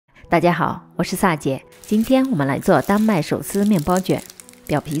大家好，我是萨姐。今天我们来做丹麦手撕面包卷，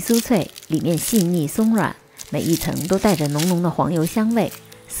表皮酥脆，里面细腻松软，每一层都带着浓浓的黄油香味，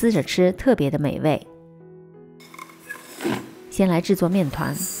撕着吃特别的美味。先来制作面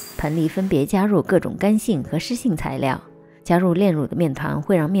团，盆里分别加入各种干性和湿性材料，加入炼乳的面团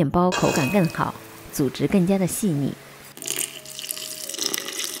会让面包口感更好，组织更加的细腻。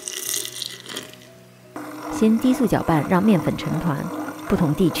先低速搅拌，让面粉成团。不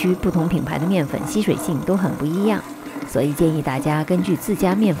同地区、不同品牌的面粉吸水性都很不一样，所以建议大家根据自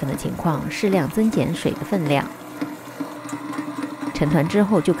家面粉的情况，适量增减水的分量。成团之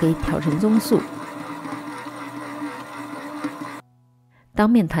后就可以调成棕素。当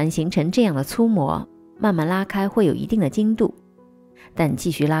面团形成这样的粗膜，慢慢拉开会有一定的筋度，但继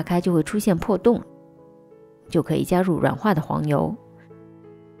续拉开就会出现破洞，就可以加入软化的黄油，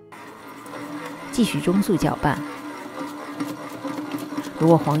继续中速搅拌。如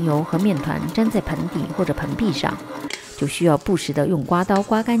果黄油和面团粘在盆底或者盆壁上，就需要不时地用刮刀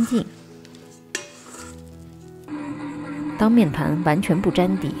刮干净。当面团完全不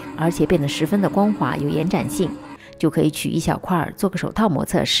粘底，而且变得十分的光滑有延展性，就可以取一小块做个手套膜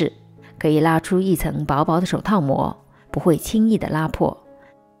测试，可以拉出一层薄薄的手套膜，不会轻易的拉破。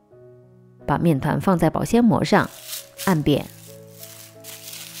把面团放在保鲜膜上，按扁，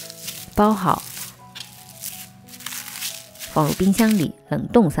包好，放入冰箱里冷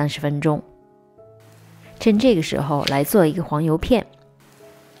冻30分钟。趁这个时候来做一个黄油片，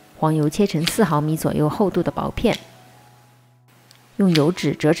黄油切成4毫米左右厚度的薄片，用油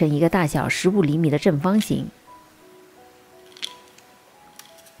纸折成一个大小15厘米的正方形。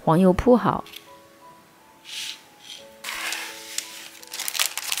黄油铺好，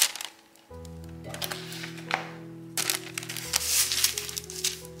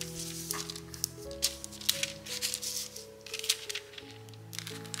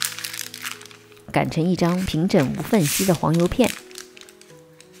擀成一张平整无缝隙的黄油片，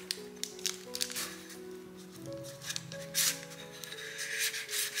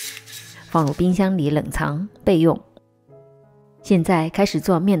放入冰箱里冷藏备用。现在开始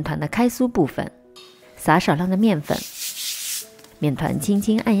做面团的开酥部分，撒少量的面粉，面团轻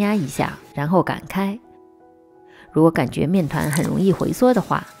轻按压一下，然后擀开。如果感觉面团很容易回缩的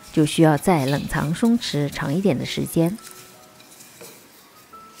话，就需要再冷藏松弛长一点的时间。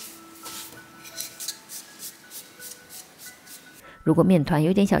如果面团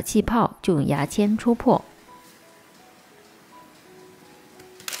有点小气泡，就用牙签戳破，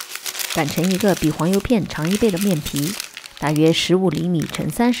擀成一个比黄油片长1倍的面皮，大约15厘米乘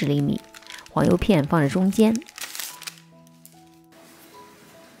30厘米，黄油片放在中间，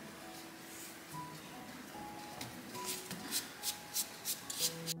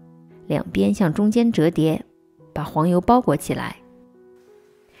两边向中间折叠，把黄油包裹起来，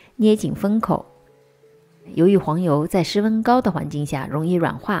捏紧封口。由于黄油在室温高的环境下容易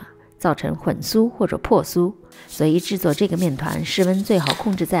软化，造成混酥或者破酥，所以制作这个面团室温最好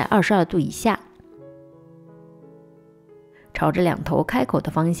控制在22度以下。朝着两头开口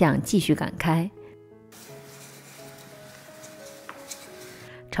的方向继续擀开，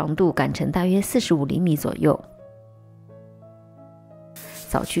长度擀成大约45厘米左右。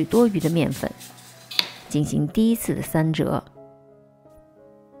扫去多余的面粉，进行第一次的3折。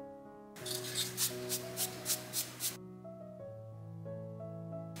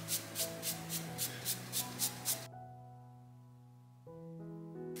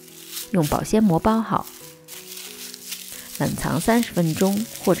用保鲜膜包好，冷藏30分钟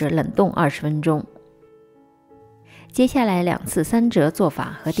或者冷冻20分钟。接下来2次3折做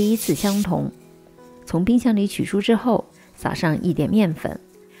法和第一次相同，从冰箱里取出之后，撒上一点面粉，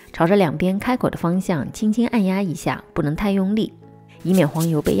朝着两边开口的方向轻轻按压一下，不能太用力，以免黄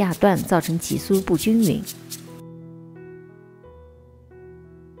油被压断造成起酥不均匀。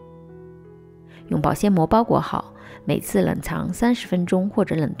用保鲜膜包裹好，每次冷藏30分钟或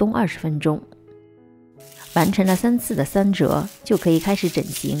者冷冻20分钟。完成了3次的3折，就可以开始整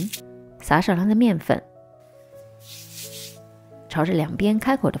形。撒少量的面粉，朝着两边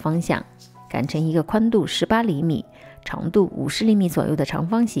开口的方向擀成一个宽度18厘米、长度50厘米左右的长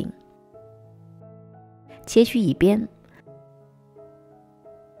方形。切去一边，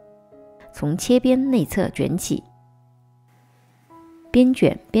从切边内侧卷起，边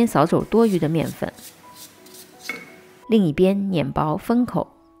卷边扫走多余的面粉，另一边碾薄封口，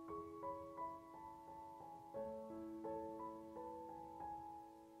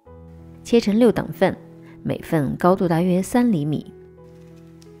切成6等份，每份高度大约3厘米。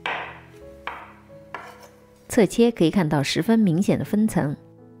侧切可以看到十分明显的分层，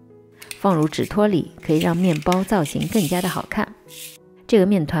放入纸托里可以让面包造型更加的好看。这个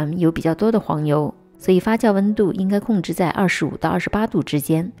面团有比较多的黄油，所以发酵温度应该控制在25到28度之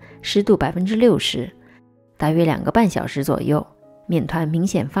间，湿度 60%， 大约2个半小时左右。面团明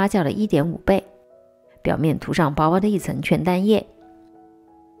显发酵了 1.5 倍，表面涂上薄薄的一层全蛋液。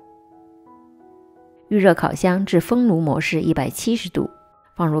预热烤箱至风炉模式170度，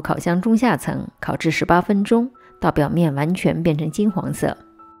放入烤箱中下层，烤至18分钟，到表面完全变成金黄色。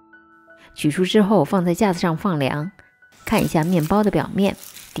取出之后放在架子上放凉，看一下面包的表面、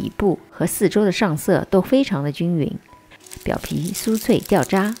底部和四周的上色都非常的均匀，表皮酥脆掉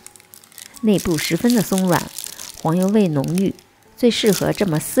渣，内部十分的松软，黄油味浓郁，最适合这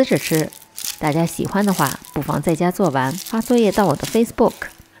么撕着吃。大家喜欢的话，不妨在家做完发作业到我的 Facebook。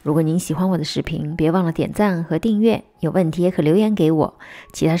如果您喜欢我的视频，别忘了点赞和订阅，有问题也可留言给我。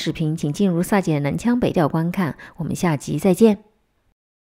其他视频请进入萨姐的南腔北调观看，我们下集再见。